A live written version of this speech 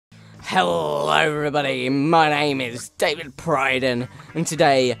Hello everybody, my name is David Pryden, and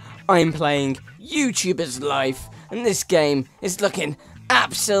today I'm playing YouTuber's Life, and this game is looking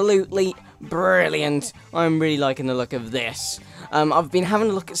absolutely brilliant. I'm really liking the look of this. I've been having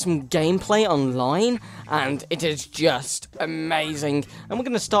a look at some gameplay online, and it is just amazing. And we're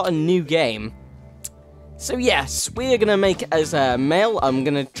going to start a new game. So yes, we're going to make it as a male. I'm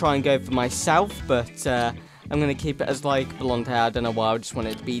going to try and go for myself, but I'm going to keep it as like blonde hair. I don't know why, I just want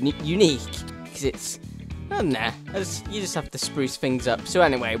it to be unique. Because it's, I don't know, you just have to spruce things up. So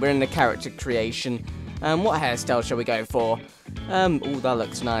anyway, we're in the character creation. What hairstyle shall we go for? Oh, that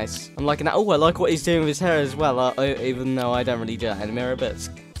looks nice. I'm liking that. Oh, I like what he's doing with his hair as well, even though I don't really do that in the mirror, but it's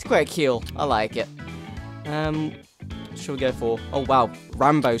quite cute. I like it. Shall we go for, oh wow,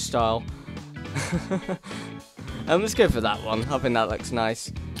 Rambo style. Let's go for that one. I think that looks nice.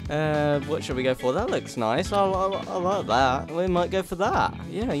 What should we go for? That looks nice. I like that. We might go for that.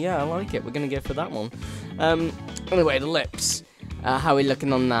 Yeah, I like it. We're going to go for that one. Anyway, the lips. How are we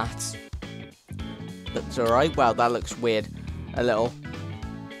looking on that? Looks alright. Wow, that looks weird. A little.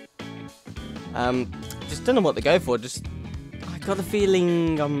 Just don't know what to go for. I got a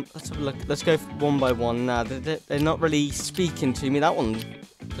feeling, let's have a look. Let's go one by one. Nah, they're not really speaking to me. That one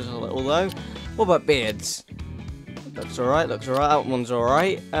does a little though. What about beards? Looks alright, that one's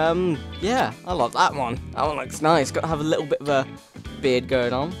alright. Yeah, I like that one. That one looks nice. Got to have a little bit of a beard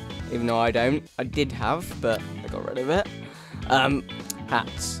going on, even though I don't. I did have, but I got rid of it.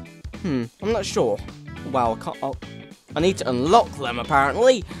 Hats. I'm not sure. Wow, I need to unlock them,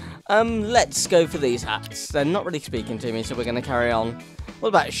 apparently. Let's go for these hats. They're not really speaking to me, so we're going to carry on. What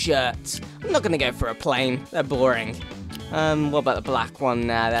about shirts? I'm not going to go for a plain. They're boring. What about the black one?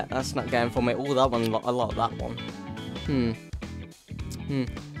 Nah, that's not going for me. Oh, that one, I like that one. The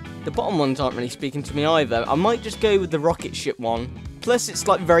bottom ones aren't really speaking to me either. I might just go with the rocket ship one. Plus, it's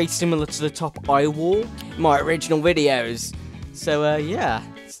like very similar to the top I wore in my original videos. So, yeah,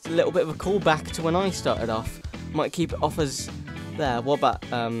 it's a little bit of a callback to when I started off. Might keep it off as there. What about,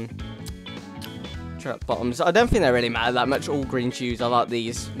 track bottoms? I don't think they really matter that much. All green shoes. I like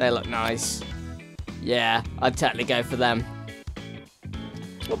these. They look nice. Yeah, I'd totally go for them.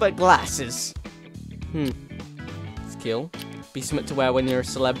 What about glasses? Skill. Be something to wear when you're a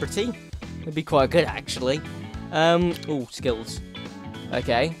celebrity. It'd be quite good, actually. Oh, skills.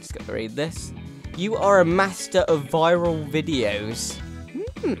 Okay, just got to read this. You are a master of viral videos.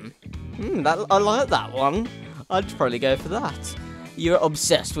 I like that one. I'd probably go for that. You're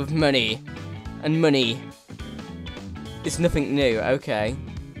obsessed with money. And money is nothing new. Okay.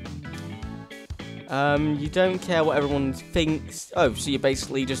 You don't care what everyone thinks. Oh, so you're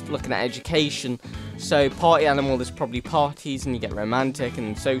basically just looking at education. So party animal is probably parties, and you get romantic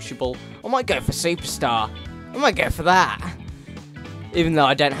and sociable. I might go for superstar. I might go for that. Even though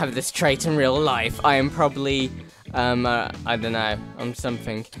I don't have this trait in real life, I am probably, I don't know, I'm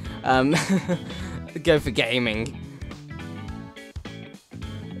something. Go for gaming.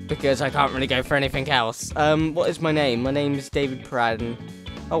 Because I can't really go for anything else. What is my name? My name is David Pryden.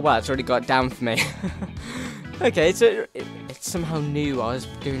 Oh wow, it's already got it down for me. Okay, so it's somehow new. I was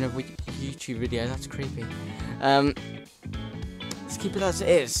doing a YouTube video. That's creepy. Let's keep it as it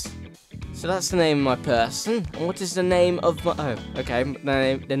is. So that's the name of my person. And what is the name of my... Oh, okay.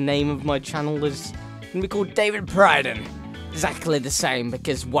 The name of my channel is going to be called David Pryden. Exactly the same,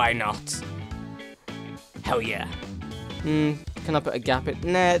 because why not? Hell yeah. Can I put a gap in?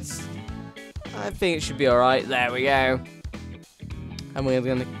 Nah, I think it should be alright. There we go. And we're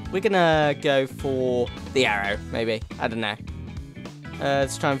gonna go for the arrow, maybe. I don't know.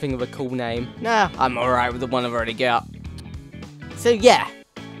 Let's try and think of a cool name. Nah, I'm alright with the one I've already got. So yeah,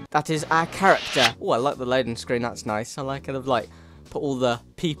 that is our character. Oh, I like the loading screen. That's nice. I like it. I've like put all the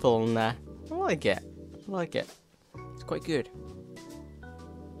people on there. I like it. I like it. It's quite good.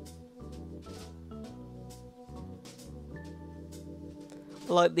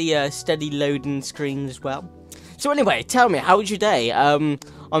 I like the steady loading screen as well. So anyway, tell me, how was your day?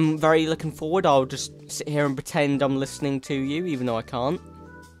 I'm very looking forward. I'll just sit here and pretend I'm listening to you, even though I can't.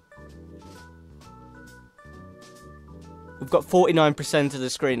 We've got 49% of the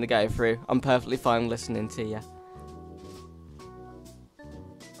screen to go through. I'm perfectly fine listening to you.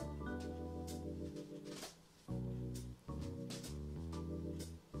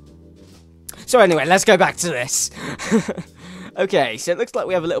 So anyway, let's go back to this. Okay, so it looks like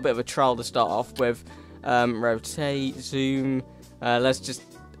we have a little bit of a trial to start off with. Rotate, zoom, let's just,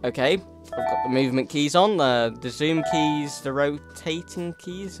 okay, I've got the movement keys on, the zoom keys, the rotating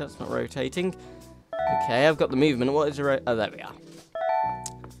keys, that's not rotating, okay, I've got the movement, what is the oh, there we are.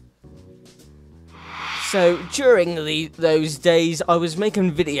 So, during those days, I was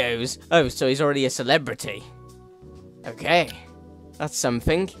making videos. Oh, so he's already a celebrity. Okay. That's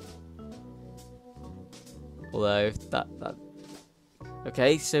something. Although, that...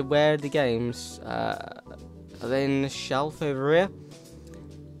 Okay, so where are the games? Are they in the shelf over here?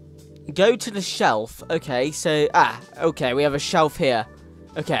 Go to the shelf. Okay, so... okay, we have a shelf here.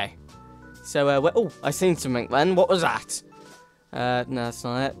 Okay. So, oh, I seen something then. What was that? No, that's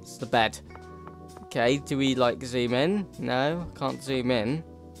not it. It's the bed. Okay, do we, like, zoom in? No, can't zoom in.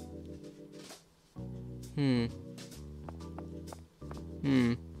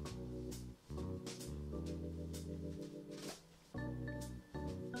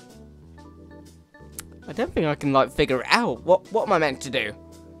 I don't think I can, like, figure it out. What am I meant to do?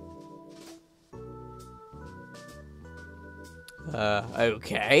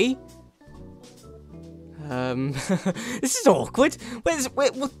 Okay. This is awkward.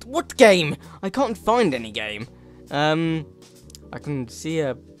 What game? I can't find any game. I can see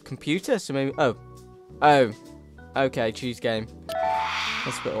a computer, so maybe... Oh. Okay, choose game.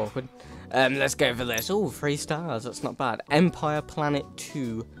 That's a bit awkward. Let's go for this. Oh, 3 stars. That's not bad. Empire Planet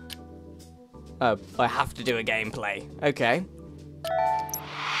 2. Oh, I have to do a gameplay. Okay.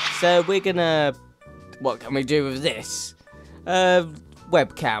 So we're gonna... What can we do with this?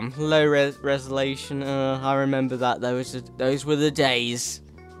 Webcam, low resolution. I remember that. Those were the days.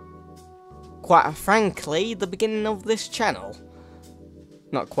 Quite frankly, the beginning of this channel.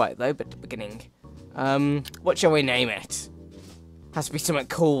 Not quite though, but the beginning. What shall we name it? Has to be something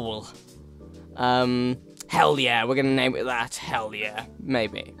cool. Hell yeah, we're gonna name it that. Hell yeah,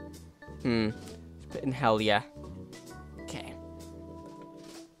 maybe. Let's put in hell yeah. Okay.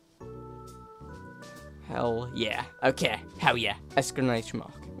 Hell yeah. Okay. Hell yeah. Exclamation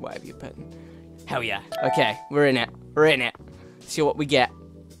mark. Whatever you put in. Hell yeah. Okay. We're in it. We're in it. See what we get.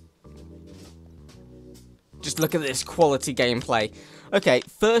 Just look at this quality gameplay. Okay.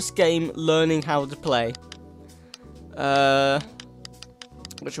 First game, learning how to play. What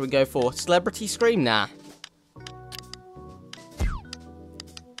should we go for? Celebrity Scream? Nah.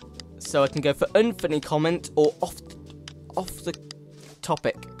 So I can go for unfunny comment or off the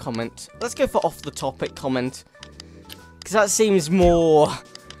topic comment. Let's go for off the topic comment, because that seems more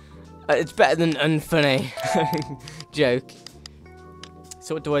it's better than unfunny joke.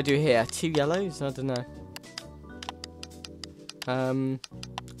 So what do I do here? 2 yellows? I don't know.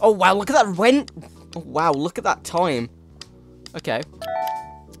 Oh wow, look at that oh wow, look at that time. Okay,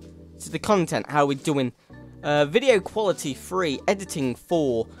 so the content, how are we doing? Video quality 3, editing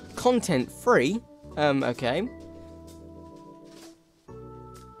 4, content 3. Okay.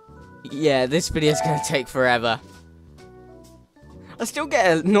 Yeah, this video is gonna take forever. I still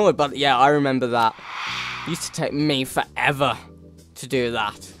get annoyed, but yeah, I remember that. It used to take me forever to do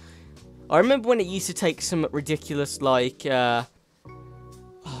that. I remember when it used to take some ridiculous, like, it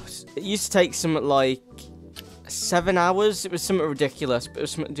used to take some, like, 7 hours. It was something ridiculous, but it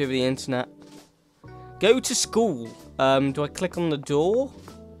was something to do with the internet. Go to school. Do I click on the door?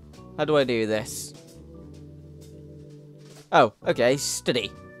 How do I do this? Oh, okay,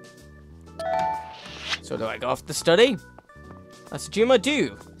 study. So do I go off the study? I assume I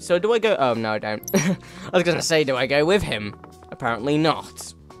do. So do I go... Oh, no, I don't. I was going to say, do I go with him? Apparently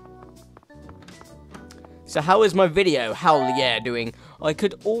not. So how is my video, Hell Yeah, doing? I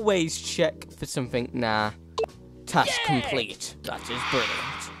could always check for something. Nah. Task complete. That is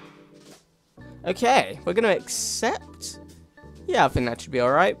brilliant. Okay, we're going to accept. Yeah, I think that should be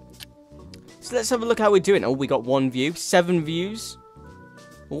alright. So let's have a look how we're doing. Oh, we got 1 view. 7 views.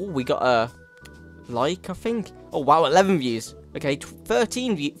 Oh, we got a... like, I think. Oh, wow, 11 views. Okay,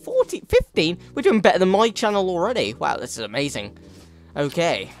 13 views. 14, 15? We're doing better than my channel already. Wow, this is amazing.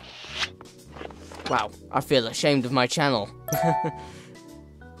 Okay. Wow, I feel ashamed of my channel.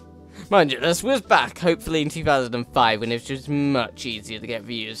 Mind you, this was back, hopefully in 2005, when it was just much easier to get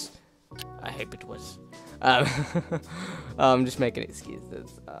views. I hope it was. I'm just making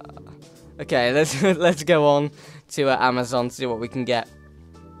excuses. Okay, let's go on to Amazon to see what we can get.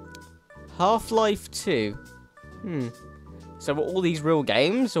 Half-Life 2. So were all these real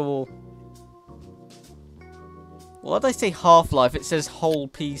games, or... Why did I say Half-Life? It says whole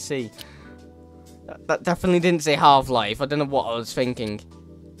PC. That definitely didn't say Half-Life. I don't know what I was thinking.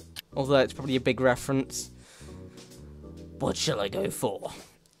 Although it's probably a big reference. What shall I go for?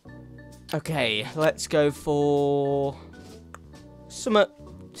 Okay, let's go for...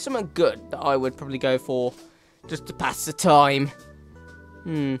 something good that I would probably go for. Just to pass the time.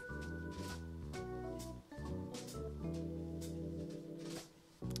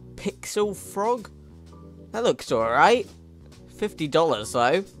 Pixel Frog? That looks alright. $50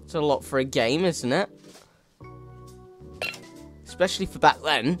 though. It's a lot for a game, isn't it? especially for back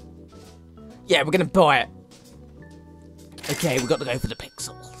then. Yeah, we're gonna buy it. Okay, we've got to go for the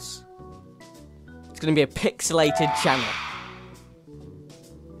pixels. It's gonna be a pixelated channel.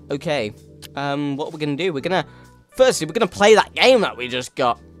 Okay, what we're gonna do? Firstly, we're gonna play that game that we just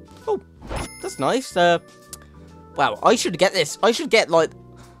got. Oh, that's nice. Wow, I should get this. I should get, like,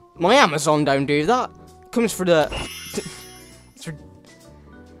 my Amazon don't do that. Comes for the...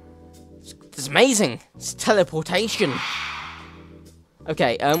 It's amazing. It's teleportation.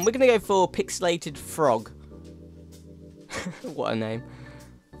 Okay, we're gonna go for Pixelated Frog. What a name.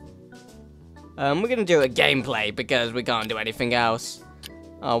 We're gonna do a gameplay because we can't do anything else.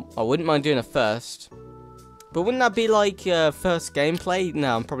 Oh, I wouldn't mind doing a first. But wouldn't that be like first gameplay?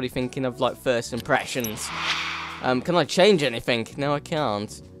 No, I'm probably thinking of like first impressions. Can I change anything? No, I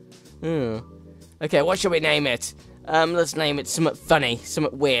can't. Okay, what should we name it? Let's name it something funny,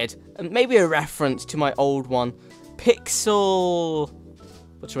 something weird. And maybe a reference to my old one. Pixel...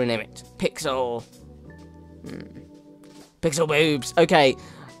 What should we name it? Pixel... Pixel Boobs. Okay.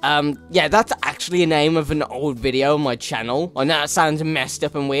 Yeah, that's actually a name of an old video on my channel. I know that sounds messed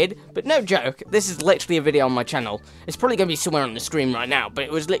up and weird, but no joke. This is literally a video on my channel. It's probably going to be somewhere on the screen right now, but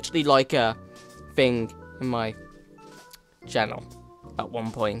it was literally like a thing in my channel at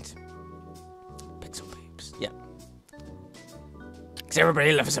one point. Pixel Boobs. Yeah. Because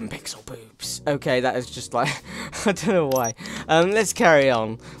everybody loves some pixel boobs. Okay, that is just like... I don't know why. Let's carry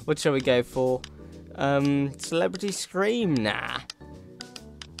on. What shall we go for? Celebrity Scream? Nah.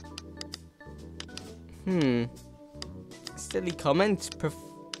 Silly comment.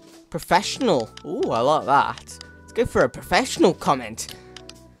 Professional. Ooh, I like that. Let's go for a professional comment.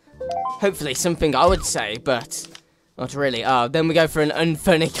 Hopefully something I would say, but... Not really. Oh, then we go for an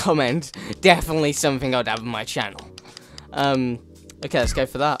unfunny comment. Definitely something I'd have on my channel. Okay, let's go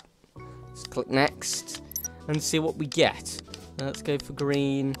for that. Let's click next and see what we get. Let's go for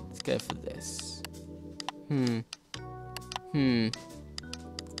green. Let's go for this.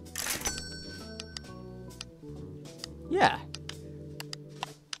 Yeah.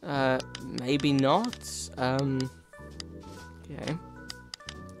 Maybe not. Okay.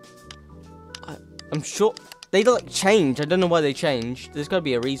 I'm sure they like change. I don't know why they changed. There's got to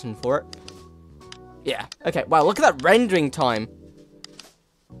be a reason for it. Yeah. Okay. Wow. Look at that rendering time.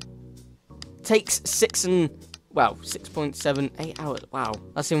 Takes 6.78 hours. Wow,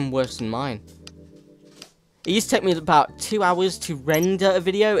 that's even worse than mine. It used to take me about 2 hours to render a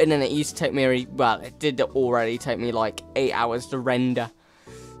video, and then it used to take me, well, it did already take me like 8 hours to render.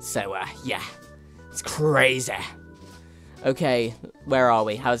 So, yeah, it's crazy. Okay, where are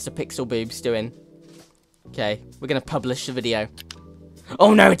we? How's the Pixel Boobs doing? Okay, we're gonna publish the video.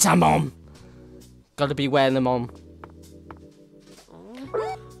 Oh no, it's our mom! Gotta beware the mom.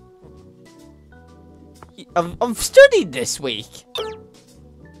 I've studied this week.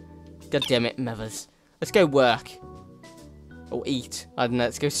 God damn it, mothers. Let's go work. Or eat. I don't know,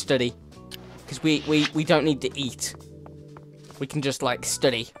 let's go study. Because we don't need to eat. We can just, like,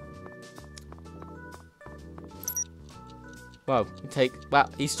 study. Wow,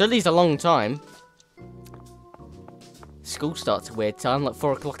 he studies a long time. School starts a weird time, like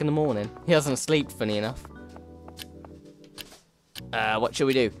 4 o'clock in the morning. He doesn't sleep, funny enough. What should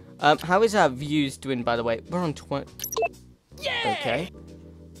we do? How is our views doing, by the way? We're on 20. Yeah. Okay.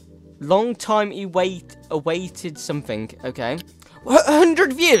 Long time awaited something. Okay.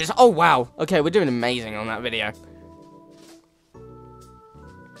 100 views. Oh, wow. Okay, we're doing amazing on that video.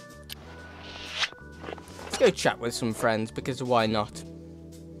 Let's go chat with some friends, because why not?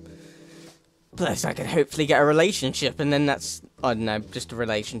 Plus, I could hopefully get a relationship, and then that's, I don't know, just a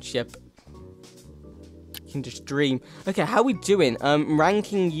relationship. Can just dream. Okay, how are we doing?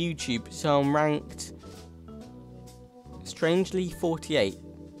 Ranking YouTube. So I'm ranked strangely 48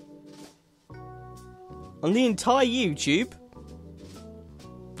 on the entire YouTube.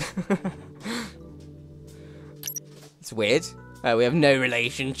 It's weird. We have no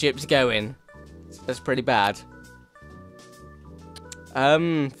relationships going. That's pretty bad.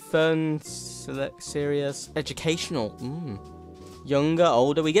 Fun, select, serious, educational. Younger,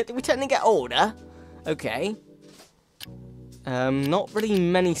 older. We tend to get older. Okay. Not really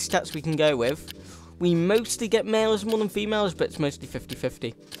many stats we can go with. We mostly get males more than females, but it's mostly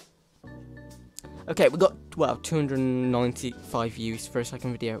 50-50. Okay, we got, well, 295 views for a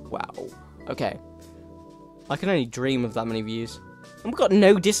second video. Wow. Okay. I can only dream of that many views. And we got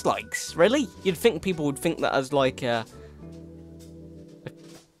no dislikes. Really? You'd think people would think that as like a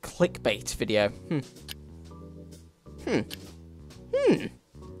clickbait video.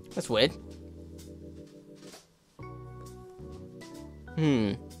 That's weird.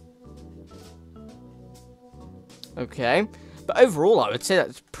 Okay. But overall, I would say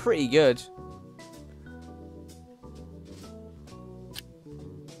that's pretty good.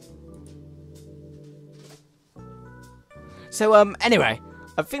 So, anyway,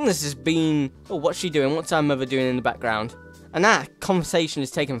 I think this has been... Oh, what's she doing? What's our mother doing in the background? And that conversation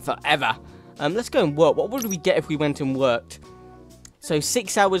has taken forever. Let's go and work. What would we get if we went and worked? So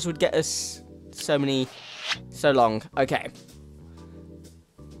 6 hours would get us so long. Okay.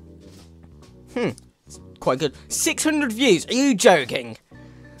 It's quite good. 600 views. Are you joking?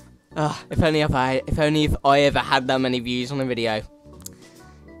 If only if I ever had that many views on a video.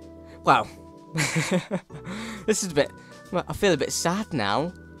 Wow. This is a bit. I feel a bit sad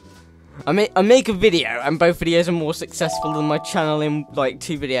now. I make a video and both videos are more successful than my channel in like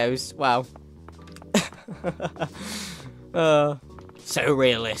 2 videos. Wow. So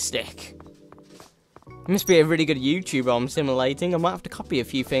realistic. He must be a really good YouTuber I'm simulating. I might have to copy a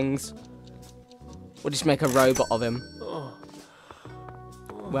few things. We'll just make a robot of him.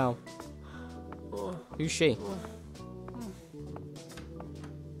 Well. Who's she?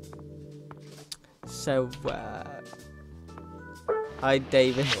 So, hi,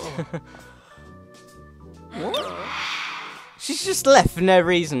 David. What? She's just left for no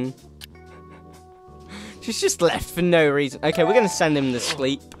reason. She's just left for no reason. Okay, we're going to send him to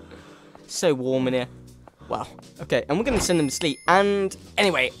sleep. So warm in here. Wow. Okay, and we're going to send him to sleep. And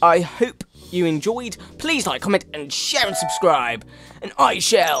anyway, I hope you enjoyed. Please like, comment, and share and subscribe. And I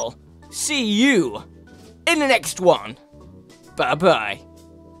shall see you in the next one. Bye-bye.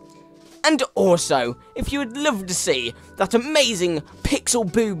 And also, if you would love to see that amazing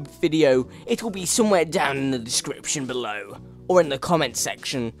Pixel Boob video, it will be somewhere down in the description below. Or in the comment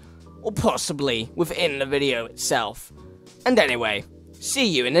section. Or possibly within the video itself. And anyway, see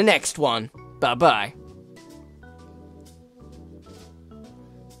you in the next one. Bye-bye.